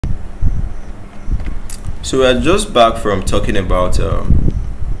So we are just back from talking about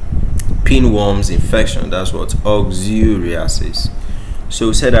pinworms infection. That's what oxyuriasis. So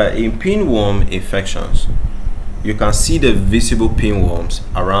we said that in pinworm infections, you can see the visible pinworms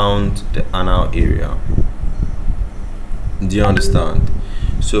around the anal area. Do you understand?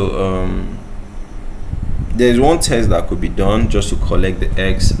 So there's one test that could be done just to collect the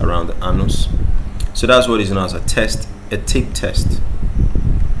eggs around the anus. So that's what is known as a tape test.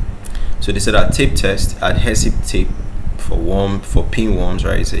 So they said a tape test, adhesive tape for pinworms,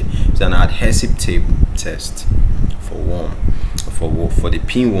 right? It's an adhesive tape test for the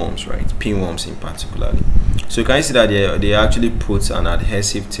pinworms, right? Pinworms in particular. So you can see that they actually put an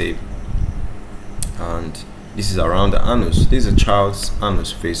adhesive tape, and this is around the anus. This is a child's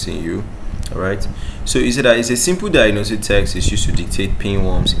anus facing you, all right? So you said that it's a simple diagnostic test. It's used to dictate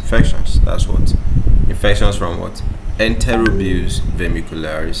pinworms infections. That's what infections from what Enterobius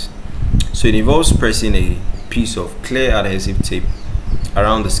vermicularis. So it involves pressing a piece of clear adhesive tape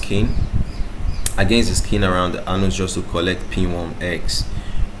around the skin, against the skin around the anus, just to collect pinworm eggs,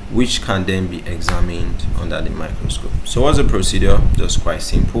 which can then be examined under the microscope. So what's the procedure? Just quite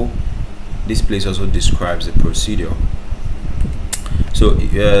simple. This place also describes the procedure. So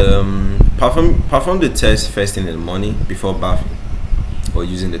perform the test first thing in the morning before bathing or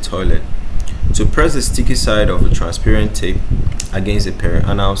using the toilet. So press the sticky side of the transparent tape against the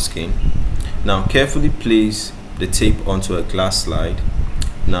perianal skin. Now carefully place the tape onto a glass slide.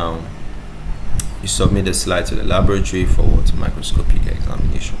 Now you submit the slide to the laboratory for what microscopic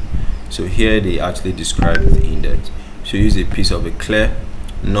examination. So here they actually describe the index. So use a piece of a clear,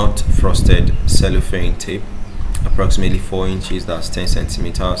 not frosted cellophane tape, approximately 4 inches, that's 10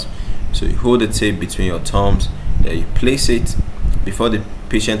 centimeters. So you hold the tape between your thumbs, then you place it before the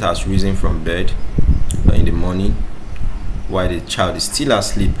patient has risen from bed in the morning, while the child is still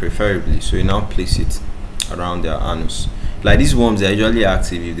asleep preferably. So you now place it around their anus. Like these worms, they're usually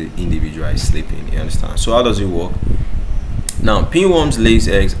active if the individual is sleeping, you understand? So how does it work? Now pinworms lays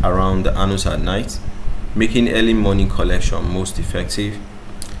eggs around the anus at night, making early morning collection most effective.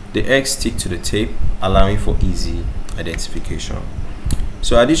 The eggs stick to the tape, allowing for easy identification.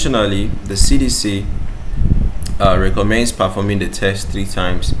 So additionally, the CDC recommends performing the test 3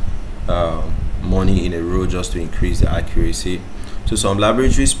 times morning in a row just to increase the accuracy. So some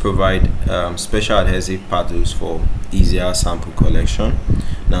laboratories provide special adhesive paddles for easier sample collection.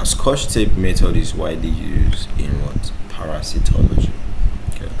 Now Scotch tape method is widely used in what parasitology.